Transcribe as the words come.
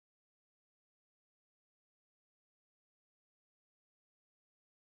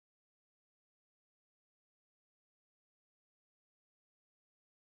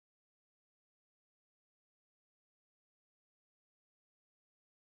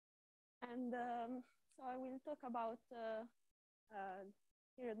And so I will talk about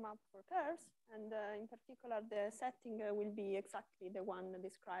period map for curves, and in particular, the setting will be exactly the one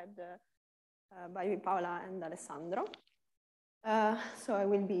described by Paola and Alessandro. So I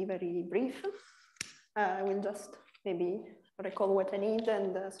will be very brief. I will just maybe recall what I need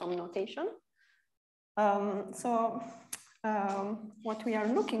and some notation. What we are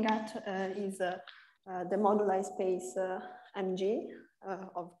looking at is the moduli space MG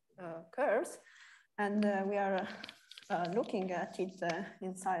of curves, and we are looking at it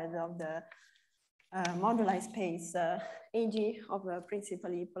inside of the moduli space AG of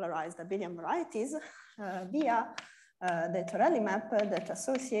principally polarized abelian varieties via the Torelli map that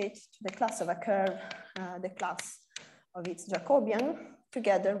associates to the class of a curve the class of its Jacobian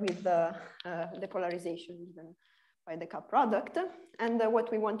together with the polarization given by the cup product. And what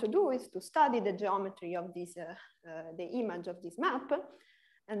we want to do is to study the geometry of this, the image of this map.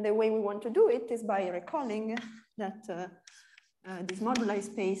 And the way we want to do it is by recalling that this moduli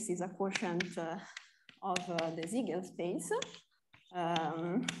space is a quotient of the Siegel space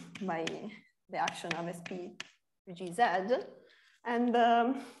by the action of SP GZ. And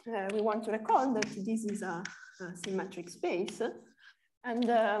we want to recall that this is a symmetric space. And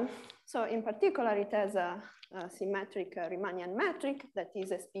so in particular, it has a symmetric Riemannian metric that is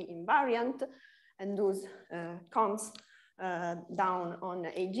SP invariant and thus comes down on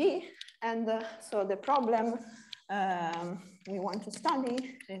AG. And so the problem we want to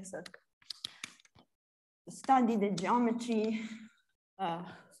study is study the geometry,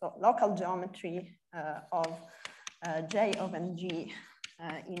 so local geometry of J of MG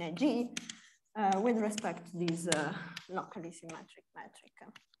in AG with respect to this locally symmetric metric.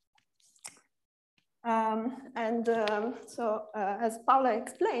 So as Paola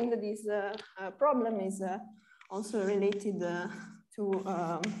explained, this problem is also related to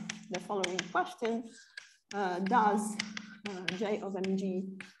the following question. Does J of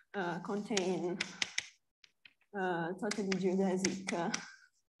MG contain totally geodesic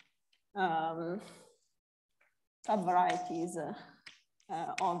subvarieties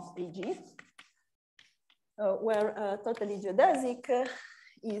of AG, where totally geodesic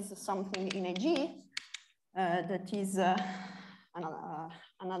is something in AG that is an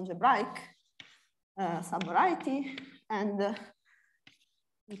algebraic subvariety, and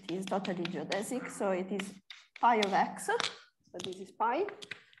it is totally geodesic, so it is pi of x, so this is pi,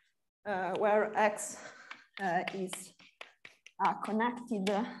 where x is a connected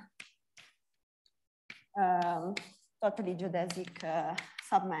totally geodesic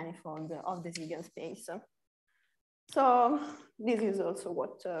submanifold of the Siegel space. So this is also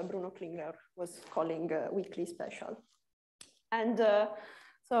what Bruno Klinger was calling weakly special. And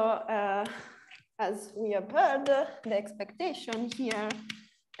so as we have heard, the expectation here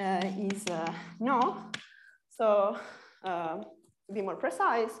is no. So to be more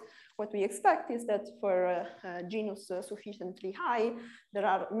precise, what we expect is that for genus sufficiently high, there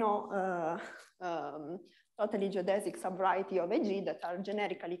are no totally geodesic subvariety of AG that are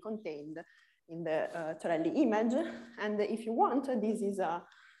generically contained in the Torelli image. And if you want, this is a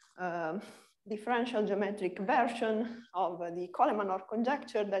differential geometric version of the Coleman-Orr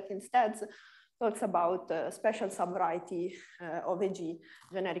conjecture that instead talks about special subvariety of AG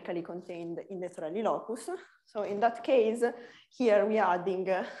generically contained in the Torelli locus. So in that case, here we are adding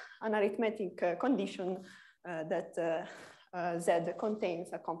an arithmetic condition that Z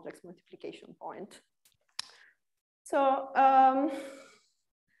contains a complex multiplication point. So,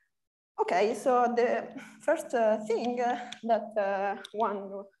 okay, so the first thing that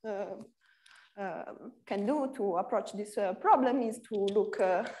one can do to approach this problem is to look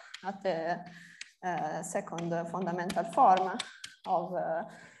at the second fundamental form of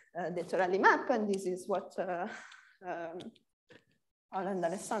the Torelli map, and this is what Paola and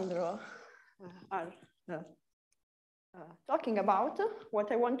Alessandro are talking about.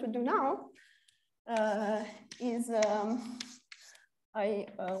 What I want to do now is I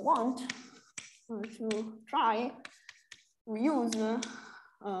want to try to use,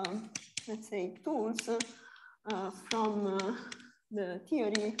 let's say, tools from the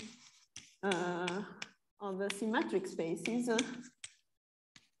theory of the symmetric spaces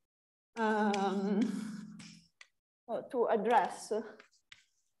to address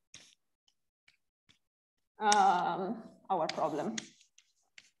our problem,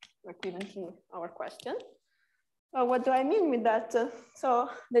 equivalently our question. What do I mean with that? So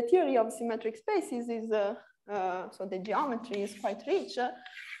the theory of symmetric spaces is, so the geometry is quite rich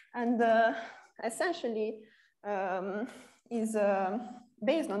and essentially is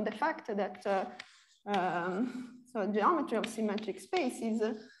based on the fact that so geometry of symmetric spaces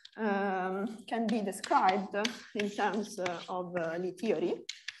can be described in terms of Lie theory.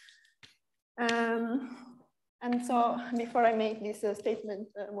 And so before I make this statement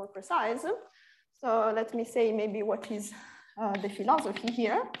more precise, so let me say maybe what is the philosophy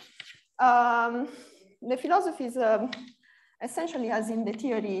here. The philosophy is essentially as in the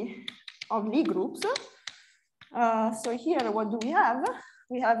theory of Lie groups. So here, what do we have?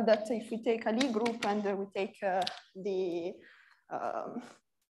 We have that if we take a Lie group and we take the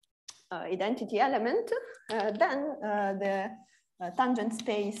identity element, then the tangent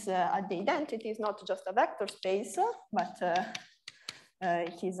space at the identity is not just a vector space, but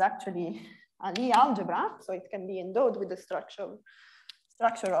it is actually a Lie algebra. So it can be endowed with the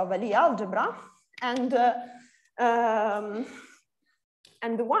structure of a Lie algebra. And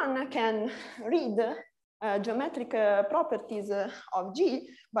one can read geometric properties of G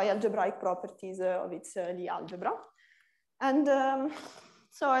by algebraic properties of its Lie algebra. And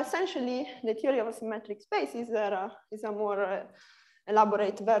so essentially, the theory of asymmetric spaces is a more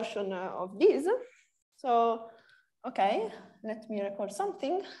elaborate version of this. So, okay, let me record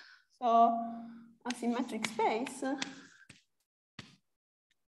something. So, asymmetric space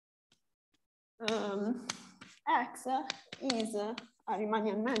X is a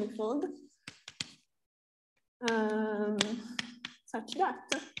Riemannian manifold such that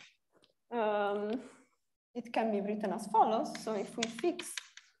it can be written as follows. So if we fix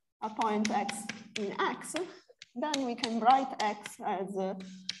a point X in X, then we can write X as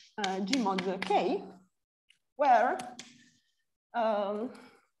G mod K, where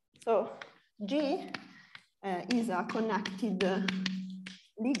so G is a connected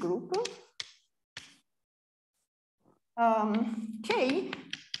Lie group. K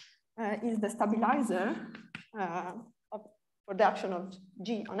is the stabilizer for the action of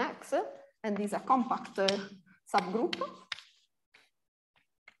G on X, and is a compact subgroup.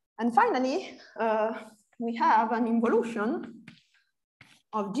 And finally, we have an involution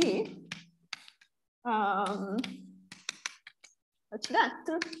of G such that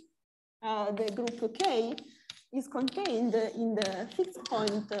the group K is contained in the fixed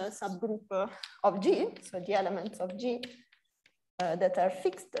point subgroup of G, so the elements of G that are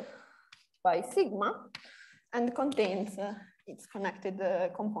fixed by sigma, and contains its connected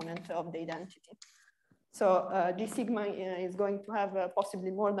component of the identity. So G sigma is going to have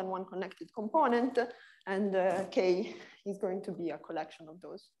possibly more than one connected component, and K is going to be a collection of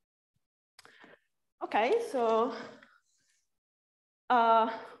those. Okay, so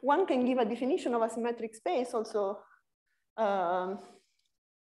one can give a definition of a symmetric space also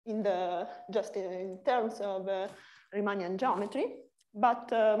just in terms of Riemannian geometry, but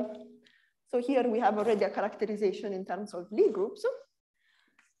so here we have already a characterization in terms of Lie groups.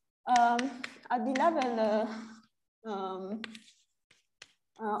 At the level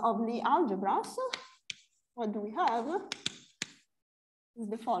of Lie algebras, what do we have is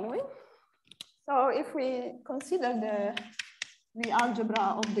the following. So if we consider the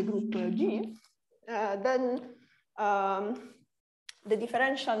algebra of the group G, then the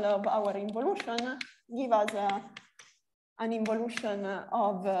differential of our involution gives us an involution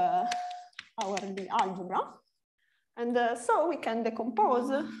of our Lie algebra. And so we can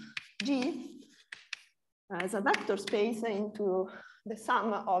decompose G as a vector space into the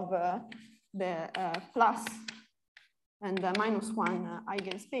sum of the plus and the -1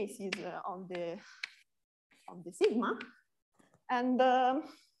 eigenspaces of the sigma. And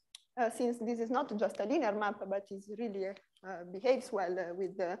since this is not just a linear map, but it really behaves well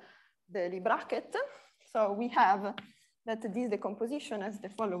with the Lie bracket, so we have that this decomposition has the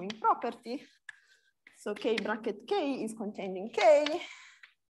following property. So K bracket K is contained in K,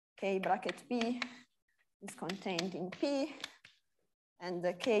 K bracket P is contained in P, and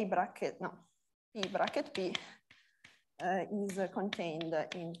the P bracket P is contained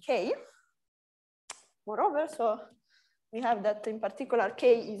in K. Moreover, so we have that in particular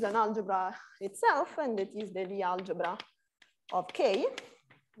K is an algebra itself, and it is the Lie algebra of K.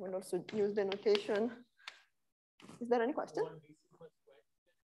 We'll also use the notation. Is there any question?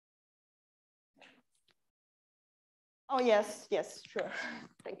 Oh, yes, yes, sure.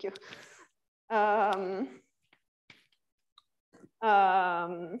 Thank you.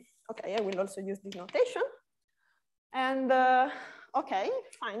 Okay, I will also use this notation. And okay,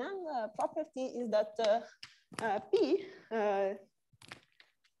 final property is that P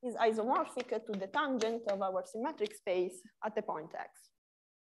is isomorphic to the tangent of our symmetric space at the point X.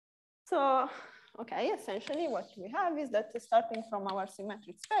 So, okay, essentially what we have is that starting from our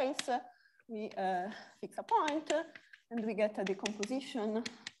symmetric space, we fix a point and we get a decomposition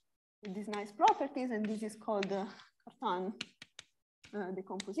with these nice properties, and this is called Cartan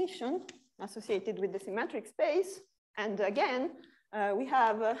decomposition associated with the symmetric space. And again, we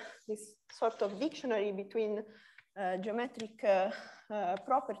have this sort of dictionary between geometric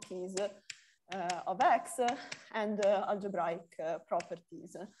properties of X and algebraic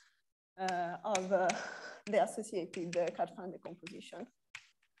properties of the associated Cartan decomposition.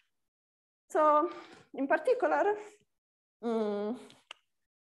 So in particular, one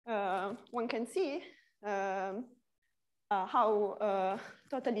can see how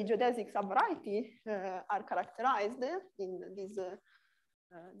totally geodesic subvariety are characterized in this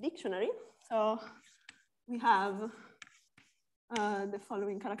dictionary. So we have the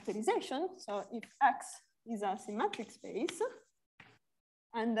following characterization. So if X is a symmetric space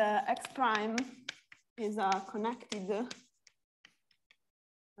and X prime is a connected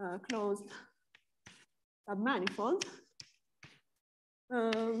closed submanifold,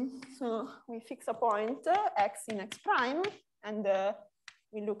 so we fix a point X in X prime, and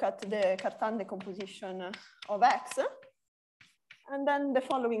we look at the Cartan decomposition of X. And then the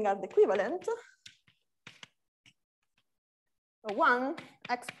following are the equivalent. So 1,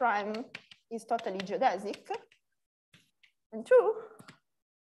 X prime is totally geodesic. And 2,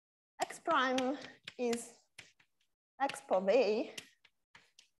 X prime is X of A,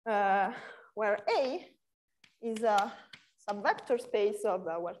 where A is a subvector space of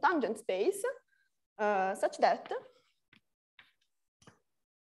our tangent space, such that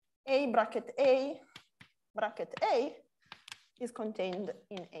A bracket A bracket A is contained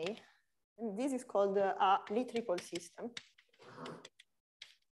in A. And this is called a Lie triple system.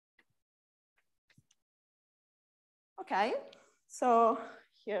 Okay, so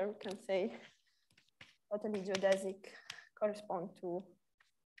here we can say totally geodesic correspond to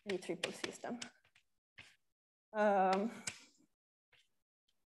Lie triple system.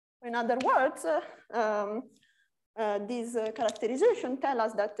 In other words, this characterization tells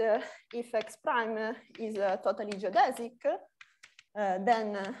us that if X prime is totally geodesic,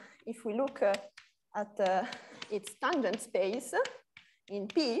 then if we look at its tangent space in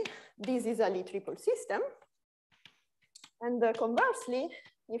P, this is a Lie triple system. And conversely,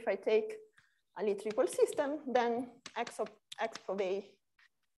 if I take a Lie triple system, then X of A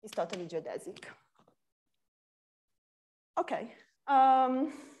is totally geodesic. Okay.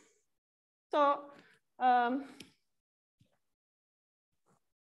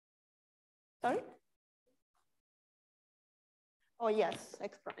 Sorry? Oh, yes,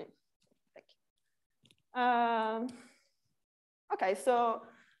 X prime. Thank you. Okay, so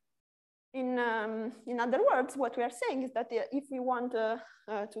in other words, what we are saying is that if we want to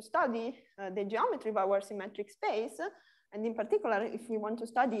study the geometry of our symmetric space, and in particular, if we want to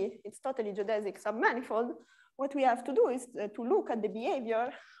study its totally geodesic submanifold, what we have to do is to look at the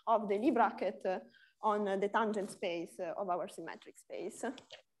behavior of the Lie bracket on the tangent space of our symmetric space.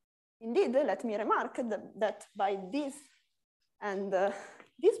 Indeed, let me remark that by this and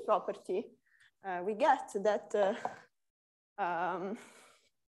this property, we get that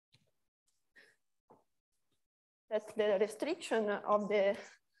that the restriction of the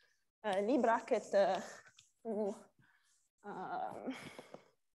Lie bracket to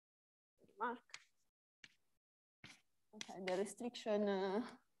the restriction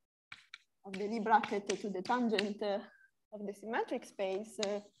of the Lie bracket to the tangent of the symmetric space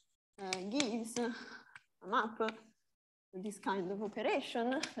gives a map to this kind of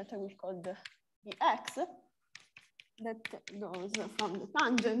operation that I will call the X, that goes from the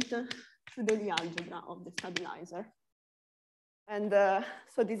tangent to the Lie algebra of the stabilizer. And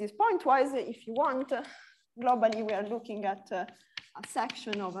so this is pointwise. If you want, globally, we are looking at a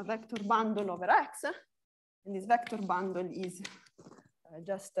section of a vector bundle over X. And this vector bundle is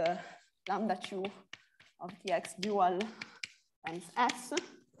just lambda q of Tx dual times S,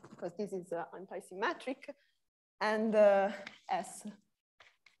 because this is anti-symmetric. And S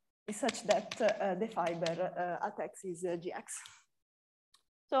is such that the fiber at X is Gx.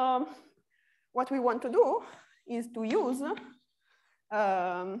 So what we want to do is to use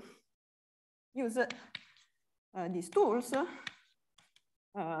these tools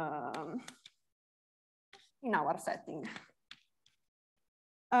in our setting.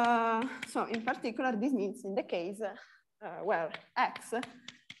 So in particular, this means in the case where X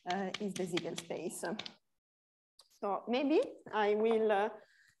is the Siegel space. So maybe I will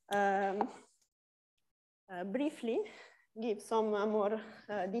briefly give some more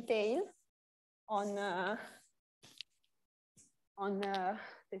detail on the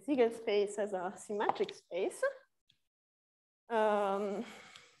Siegel space as a symmetric space.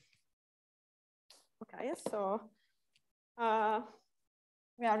 Okay, so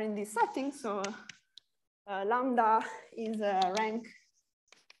we are in this setting. So lambda is rank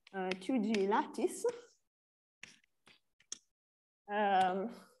 2G lattice.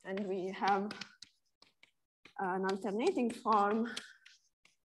 And we have an alternating form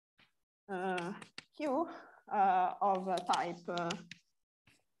Q of type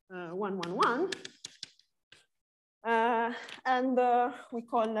 111. And we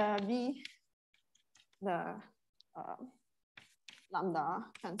call V the lambda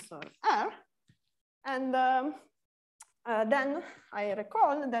tensor R. And then I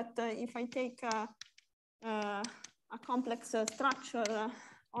recall that if I take a complex structure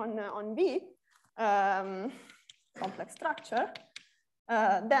on V, complex structure,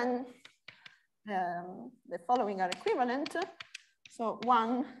 then the following are equivalent. So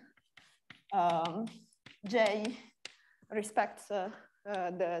one J respects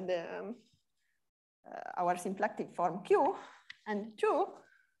our symplectic form Q, and two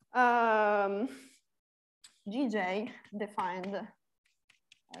Gj defined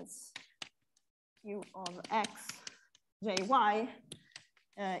as Q of X Jy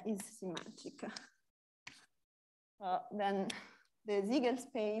is symmetric. Then the Ziegler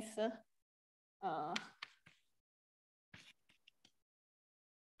space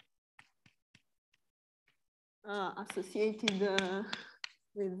associated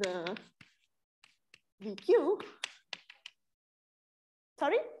with VQ.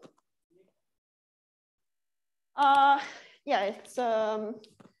 Sorry? Yeah, it's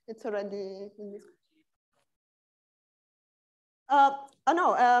already in this.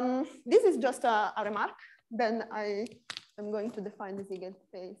 No, this is just a remark. Then I am going to define the Ziegler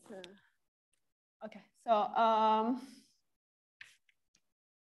space. Okay, so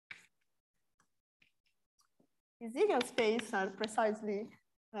the Ziegler space are precisely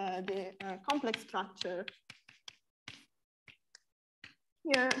the complex structure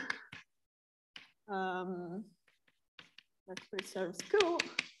here that preserves Q,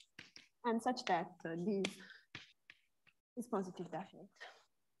 and such that this is positive definite.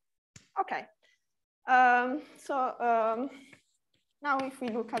 Okay, so now if we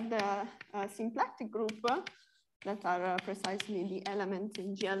look at the symplectic group that are precisely the elements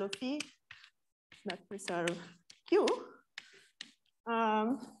in GL of E that preserve Q,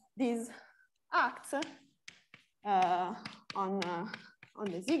 these acts on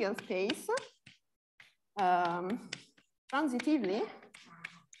the Ziegler space transitively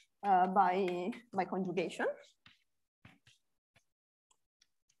by conjugation.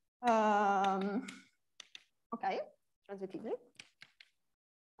 Okay, transitively.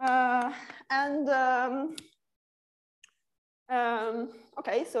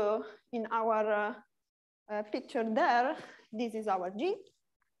 Okay, so in our picture there, this is our G.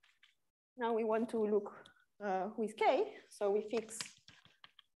 Now we want to look who is K, so we fix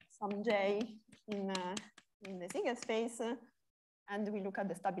some J in the Ziegler space, and we look at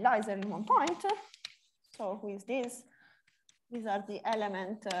the stabilizer in one point. So who is this? These are the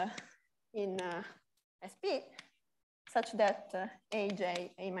elements in SP, such that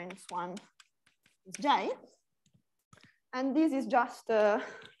AJ, A minus 1 is J. And this is just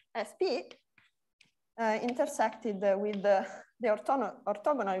SP intersected with the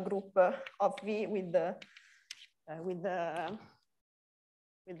orthogonal group of V with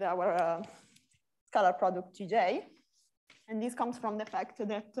our scalar product Gj. And this comes from the fact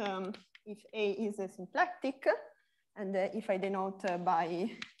that if A is a symplectic, and if I denote by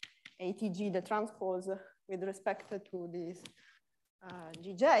ATG the transpose with respect to this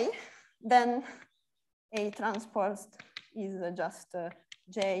Gj, then A transpose is just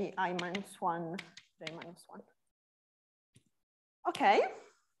J I minus 1, J minus 1. Okay,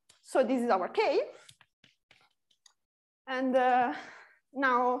 so this is our K. And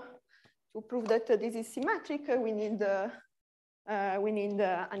now to prove that this is symmetric, we need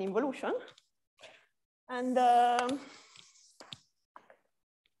an involution. And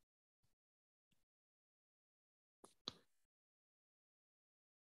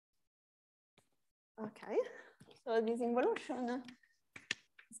okay, so this involution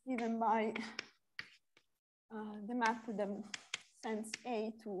is given by the map that sends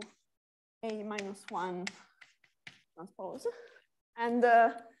A to A minus 1 transpose. And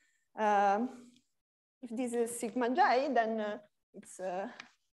if this is sigma j, then its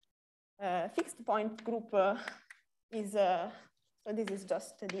fixed point group is, so this is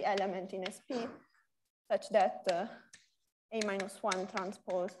just the element in SP, such that A minus 1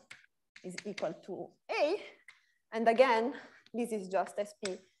 transpose is equal to A. And again, this is just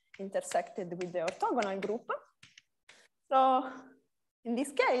SP intersected with the orthogonal group. So in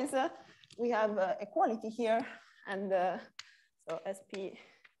this case, we have equality here. And so SP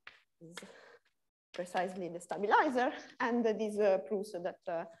is precisely the stabilizer. And this proves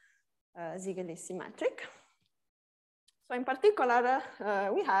that Siegel is symmetric. So in particular,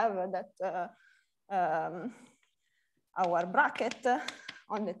 we have that our bracket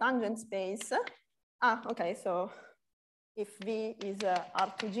on the tangent space. Okay, so if V is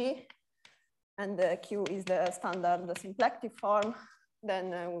R2G and Q is the standard symplectic form,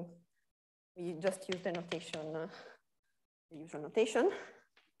 then we just use the notation, the usual notation.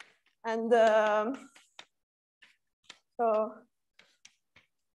 And so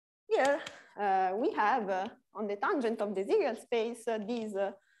here we have on the tangent of the Siegel space this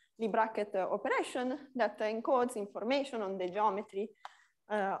Lie bracket operation that encodes information on the geometry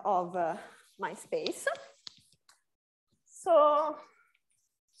of my space. So,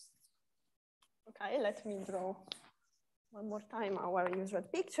 okay, let me draw one more time our usual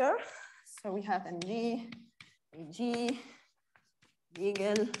picture. So we have MG, AG,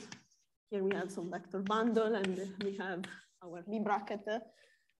 Siegel. Here we have some vector bundle, and we have our Lie bracket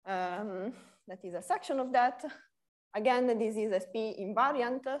that is a section of that. Again, this is SP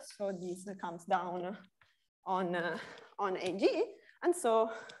invariant, so this comes down on AG. And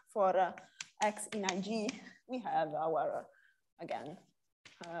so for X in IG, we have our, again,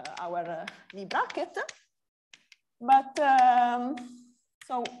 our Lie bracket. But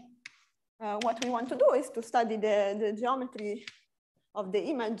so what we want to do is to study the geometry of the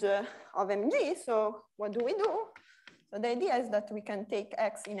image of MG. So what do? So the idea is that we can take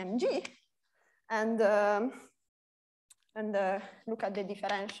X in MG and look at the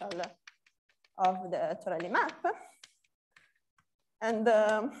differential of the Torelli map. And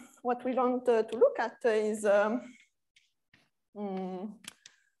what we want to look at is at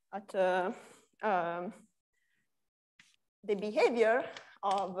the behavior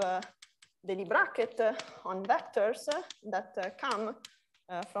of the Lie bracket on vectors that come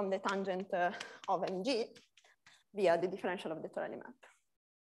from the tangent of MG via the differential of the Torelli map.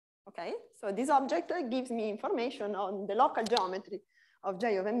 Okay, so this object gives me information on the local geometry of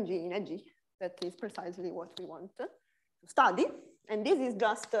J of MG in AG. That is precisely what we want to study. And this is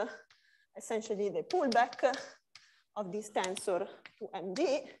just essentially the pullback of this tensor to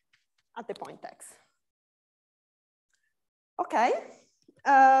MG at the point X. Okay.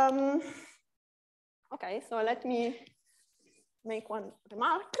 Okay, so let me make one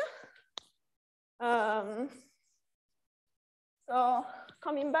remark. So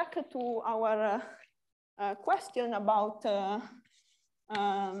coming back to our question about the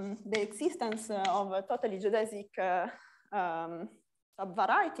existence of a totally geodesic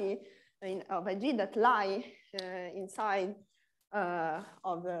subvariety of a G that lie inside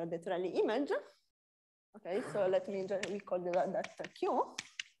of the Torelli image. Okay, so let me we call that Q.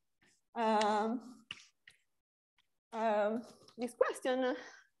 This question,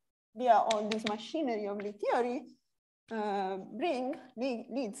 via all this machinery of Lie theory,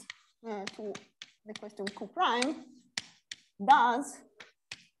 leads to the question Q prime. Does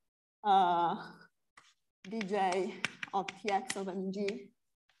dj of Tx of Mg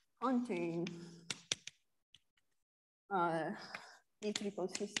contain the triple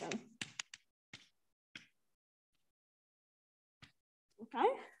system? Okay.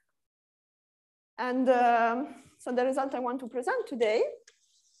 And so the result I want to present today,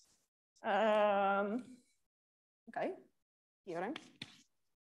 okay, theorem.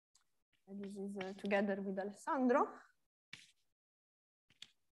 And this is together with Alessandro.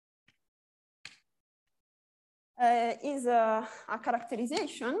 Is a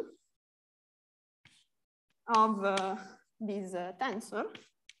characterization of this tensor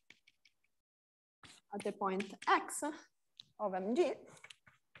at the point X of Mg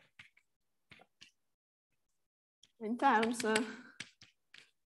in terms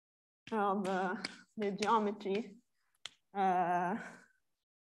of the geometry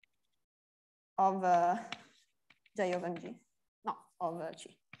of J of Mg, no, of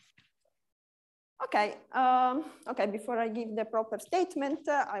G. Okay, okay, before I give the proper statement,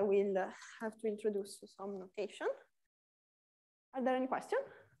 I will have to introduce some notation. Are there any questions?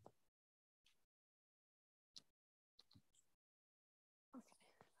 Okay.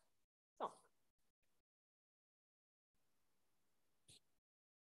 So.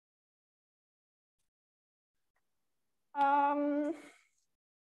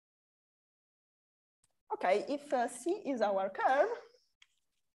 Okay, if C is our curve,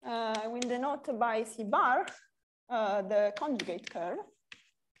 I will denote by C bar the conjugate curve.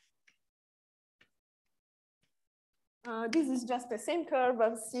 This is just the same curve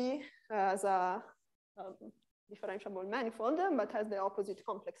as C as a differentiable manifold, but has the opposite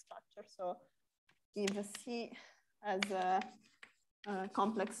complex structure. So if C has a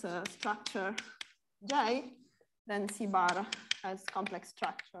complex structure J, then C bar has complex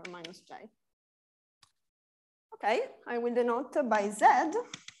structure minus J. Okay, I will denote by Z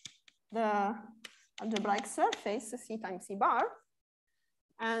the algebraic surface C times C bar.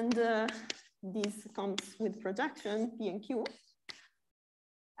 And this comes with projection P and Q.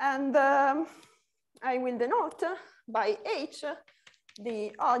 And I will denote by H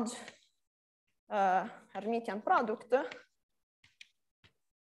the Hodge Hermitian product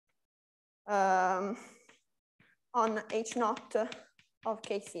on H naught of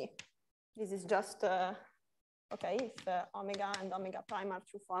Kc. This is just, okay, if omega and omega prime are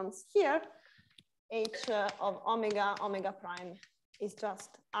two forms here, H of omega, omega prime is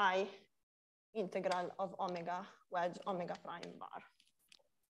just I integral of omega wedge omega prime bar.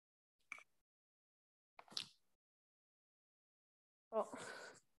 So,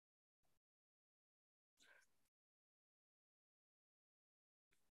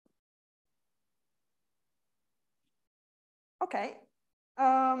 okay,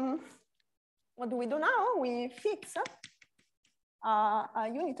 what do we do now? We fix a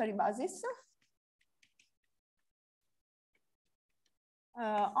unitary basis,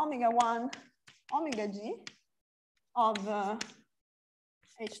 omega 1, omega g of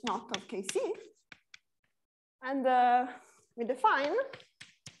H naught of Kc, and we define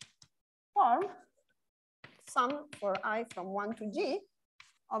form sum for I from 1 to g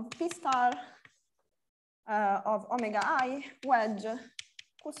of P star of omega I wedge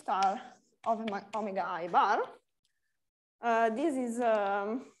Q star of omega I bar. This is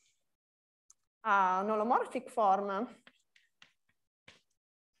an holomorphic form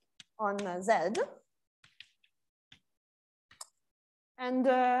on Z. And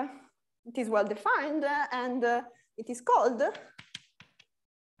it is well defined, and it is called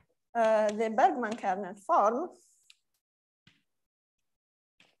the Bergman kernel form.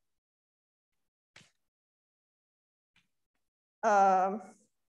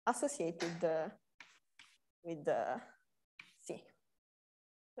 Associated with C.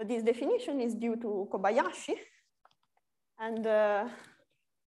 So this definition is due to Kobayashi, and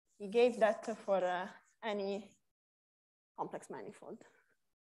he gave that for any complex manifold.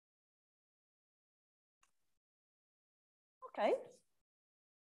 Okay.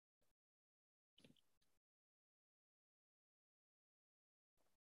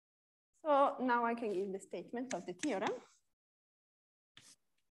 So now I can give the statement of the theorem.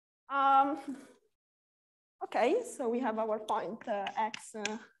 Okay, so we have our point X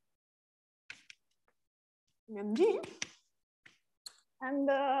in G. And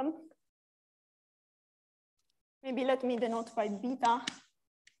maybe let me denote by beta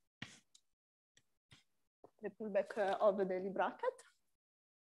the pullback of the Lie bracket.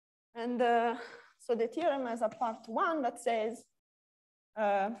 And so the theorem has a part 1 that says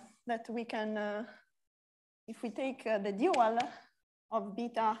that we can, if we take the dual of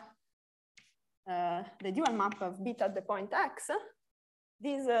beta, the dual map of beta at the point X,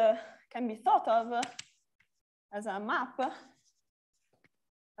 this can be thought of as a map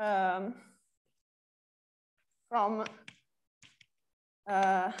from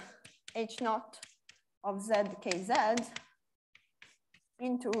H naught of Z kz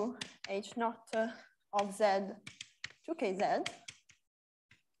into H naught of Z to kz.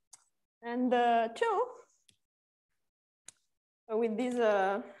 And two, with this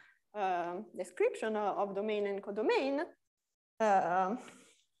description of domain and codomain,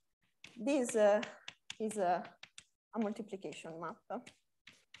 this is a multiplication map.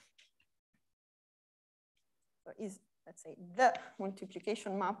 So is, let's say, the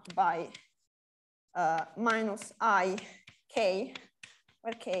multiplication map by minus I k,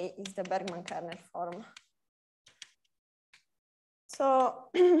 where k is the Bergman kernel form. So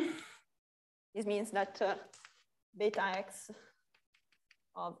this means that beta x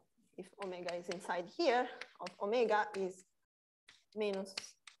of, if omega is inside here, of omega is minus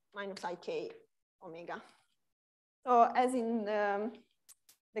ik omega. So as in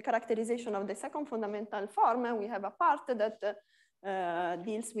the characterization of the second fundamental form, we have a part that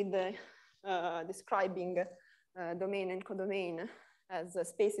deals with the describing domain and codomain as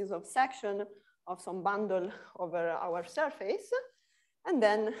spaces of section of some bundle over our surface. And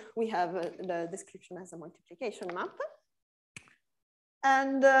then we have the description as a multiplication map.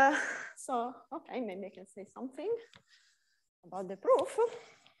 And so, okay, maybe I can say something about the proof.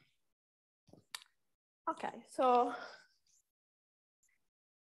 Okay, so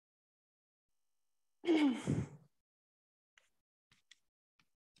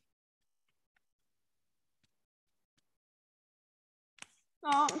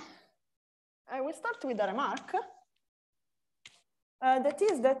I will start with a remark. That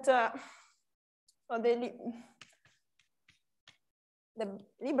is that so the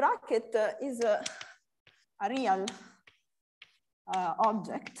Lie bracket is a real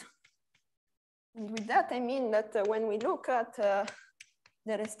object. And with that, I mean that when we look at the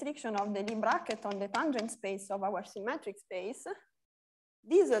restriction of the Lie bracket on the tangent space of our symmetric space,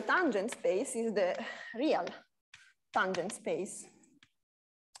 this tangent space is the real tangent space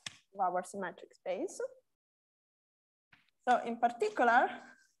of our symmetric space. So in particular,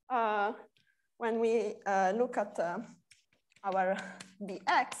 when we look at our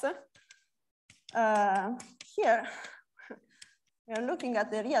Bx, here we are looking at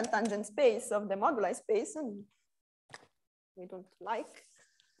the real tangent space of the moduli space, and we don't like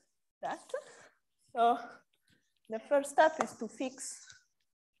that. So the first step is to fix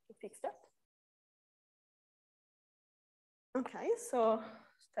that. Okay, so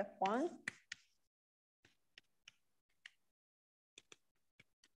step 1.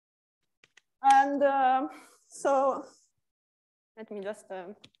 And so let me just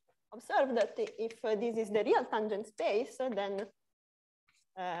observe that if this is the real tangent space, then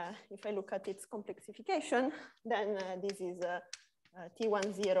if I look at its complexification, then this is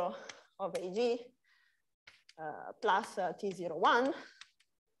T10 of AG plus T01.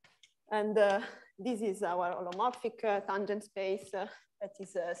 And this is our holomorphic tangent space that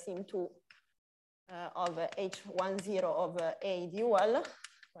is sim2 of H10 of A dual,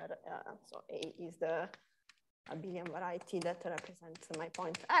 where so A is the abelian variety that represents my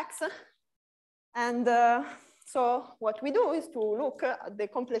point X. And so what we do is to look at the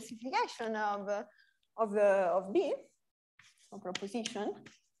complexification of B, of proposition.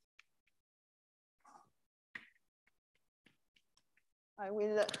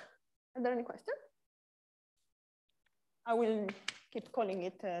 Are there any questions? I will keep calling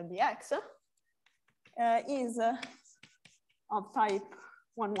it Bx, is of type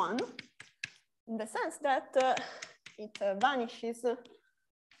 1, in the sense that it vanishes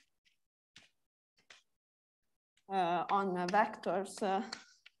on vectors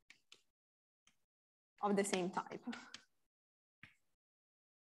of the same type.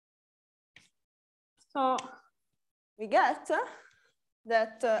 So we get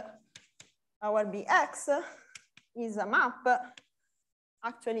that our Bx is a map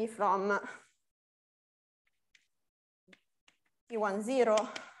actually from T10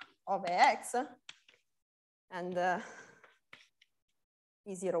 of Ax and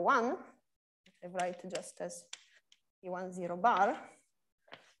T01, I write just as T10 bar,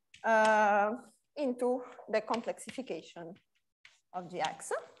 into the complexification of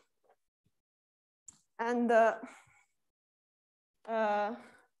Gx. And I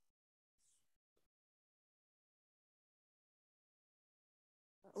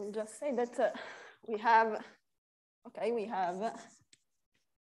will just say that we have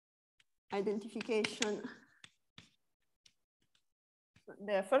identification.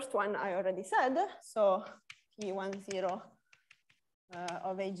 The first one I already said, so T10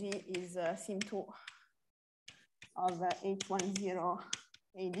 of AG is sim2 of H10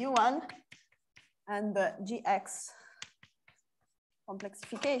 A dual, and Gx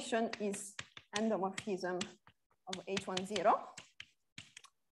complexification is endomorphism of H10.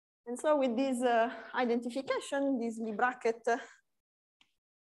 And so with this identification, this Lie bracket,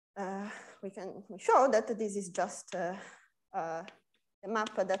 we show that this is just a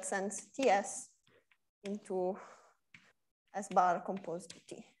map that sends Ts into S bar composed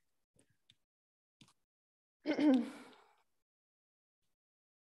T.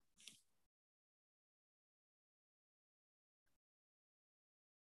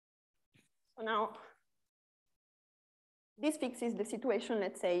 So now, this fixes the situation,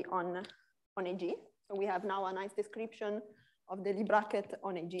 let's say, on AG. So we have now a nice description of the Lie bracket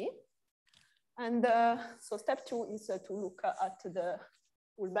on AG. And so step 2 is to look at the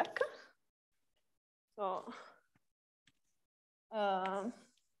pullback. So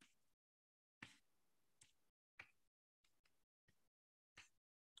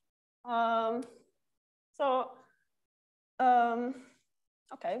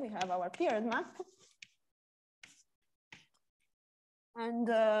okay, we have our period map. And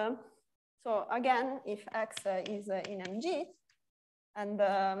so again, if X is in MG, and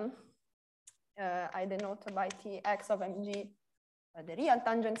I denote by Tx of MG the real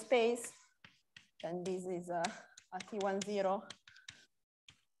tangent space, then this is a T10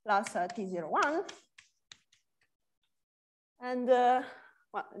 plus T01. And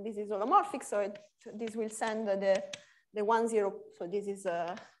well, this is holomorphic, so this will send the 1, 0. So this is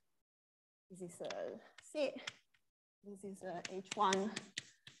C. This is H1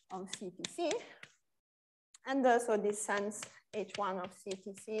 of CTC. And so this sends H1 of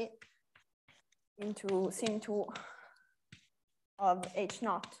CTC into sim2 of H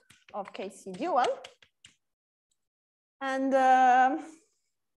naught of KC dual. And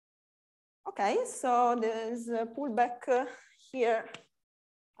okay, so there's a pullback here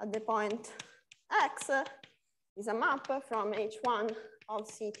at the point X is a map from H1 of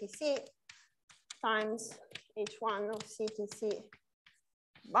CTC times H1 of CTC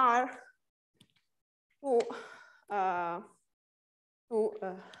bar to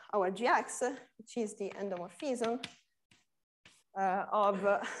our GX, which is the endomorphism of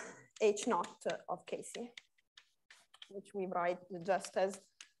H naught of KC, which we write just as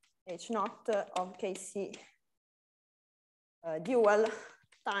H naught of KC dual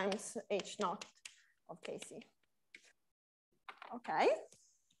times H naught of KC. Okay.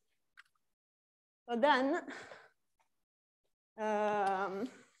 So then,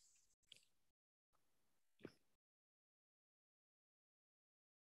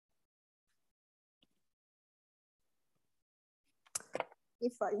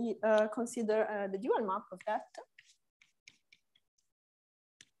 if I consider the dual map of that,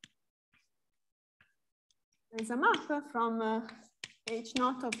 there's a map from H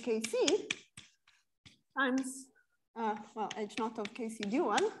naught of KC times, well, H naught of KC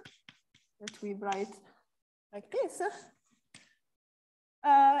dual, that we write like this,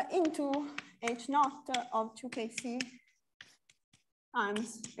 into H naught of 2KC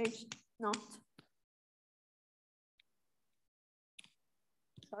times H naught.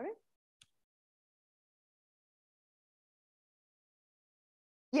 Sorry?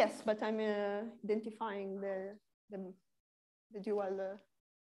 Yes, but I'm identifying the dual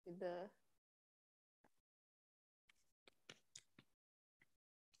with the.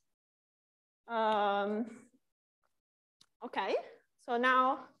 Okay, so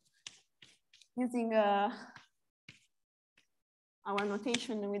now using our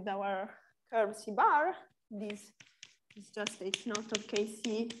notation with our curve C bar, this is just H naught of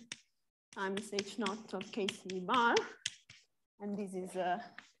KC times H naught of KC bar, and this is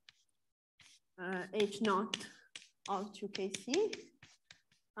H naught of 2KC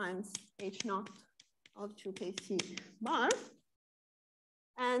times H naught of 2KC bar.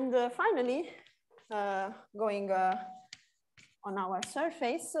 And finally, going on our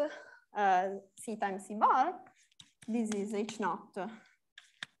surface, C times C bar, this is H naught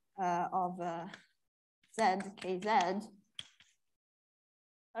of Z, KZ.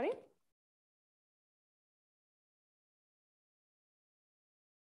 Sorry?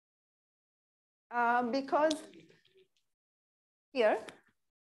 Because here,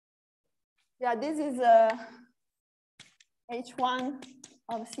 yeah, this is H1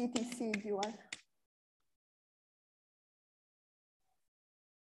 of CTC dual.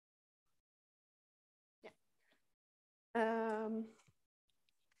 Yeah.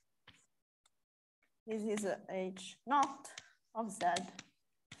 This is H naught of Z,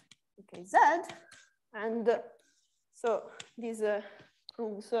 okay, Z, and so this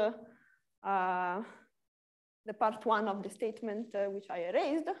proves the part one of the statement which I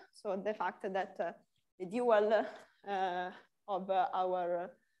erased. So the fact that the dual of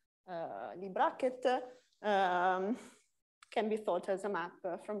our Lie bracket can be thought as a map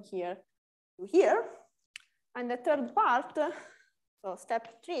from here to here. And the third part, so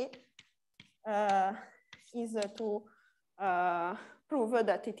step 3, is to prove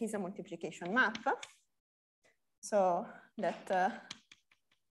that it is a multiplication map. So that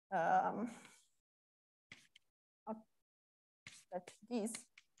that this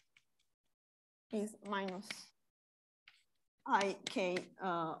is minus ik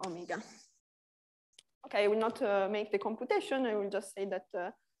omega. Okay, I will not make the computation. I will just say that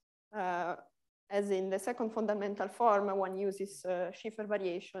as in the second fundamental form, one uses Schiffer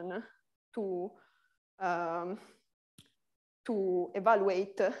variation to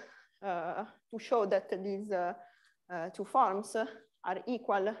evaluate, to show that these two forms are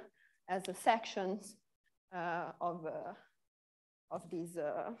equal as the sections of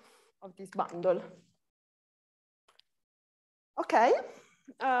this bundle. Okay.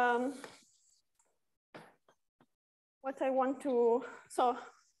 What I want to, so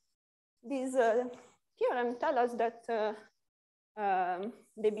this theorem tells us that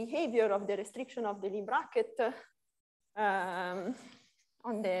the behavior of the restriction of the Lie bracket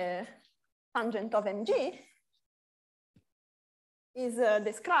on the tangent of MG is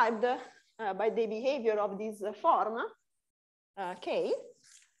described by the behavior of this form, K.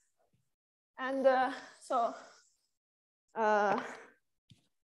 And so,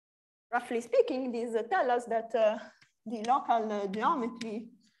 roughly speaking, this tells us that the local geometry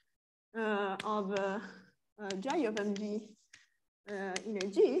of J of MG in a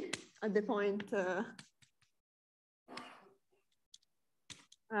G at the point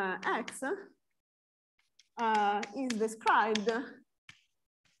X is described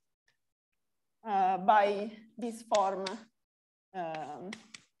by this form,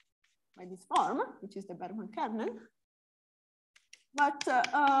 which is the Bergman kernel. But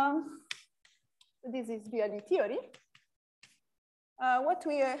this is really theory. What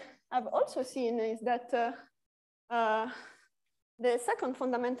we have also seen is that the second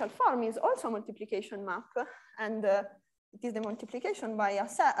fundamental form is also a multiplication map, and it is the multiplication by a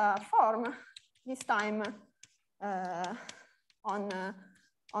form, this time on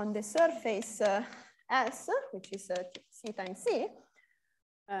the surface S, which is C times C,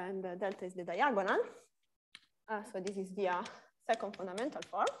 and delta is the diagonal. So this is the second fundamental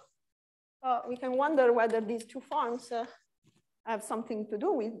form. We can wonder whether these two forms have something to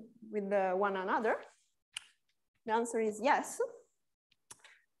do with one another. The answer is yes.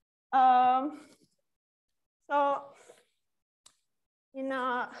 So in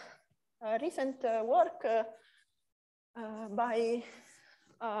a recent work by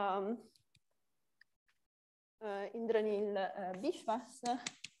Indranil, Biswas,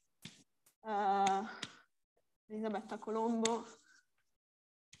 Elisabetta Colombo,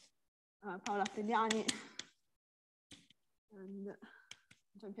 Paola Prediani, and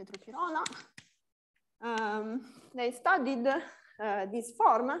Gian Pietro Pirola. They studied this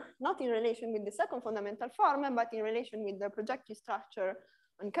form, not in relation with the second fundamental form, but in relation with the projective structure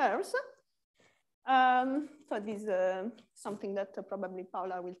on curves. So this is something that probably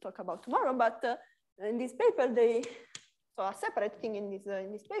Paola will talk about tomorrow, but in this paper, so a separate thing in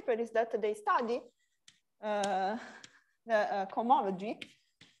this paper is that they study the cohomology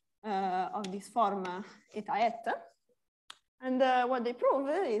of this form eta et. And what they prove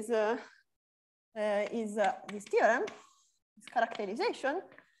is this theorem, this characterization.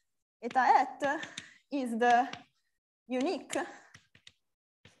 Eta et is the unique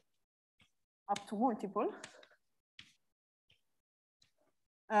up to multiple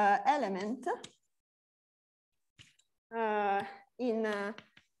element in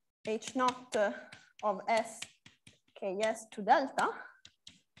H naught of S Ks to delta,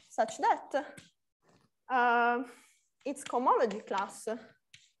 such that its cohomology class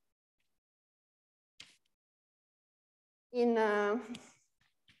in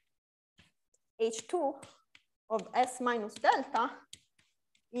H2 of S minus delta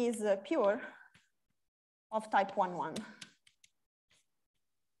is pure of type 1,1.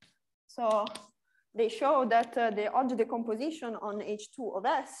 So they show that the Hodge decomposition on H2 of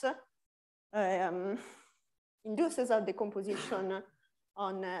S induces a decomposition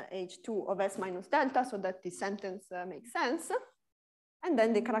on H2 of S minus delta, so that this sentence makes sense. And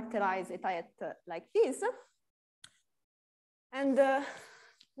then they characterize eta et like this. And now,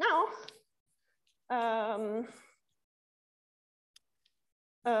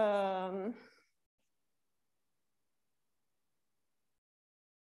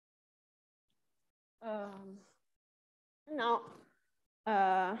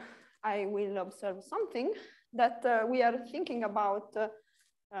 I will observe something that we are thinking about.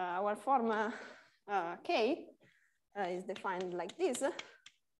 Our form K is defined like this: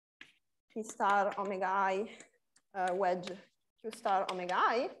 P star omega I wedge Q star omega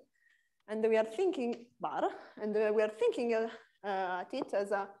I, and we are thinking bar, and we are thinking at it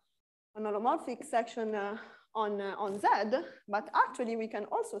as an holomorphic section on Z, but actually we can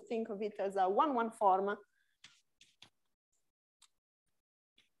also think of it as a 1,1 form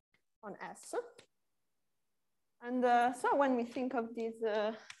on S. And so when we think of this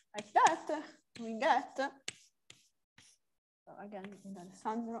like that, we get, so again,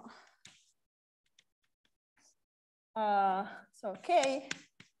 Alessandro. So K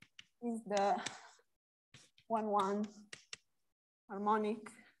is the 1,1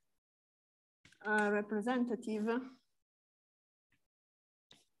 harmonic representative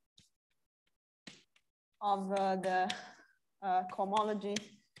of the cohomology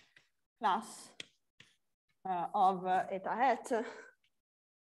class of eta et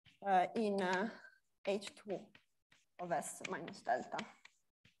in H2 of S minus delta.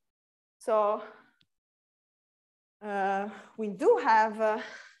 So we do have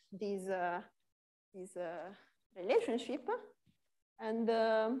this relationship, and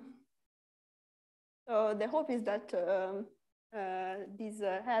so the hope is that this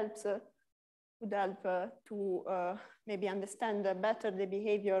would help to maybe understand better the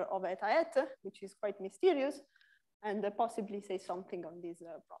behavior of eta et, which is quite mysterious, and possibly say something on this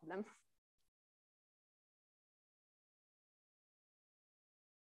problem.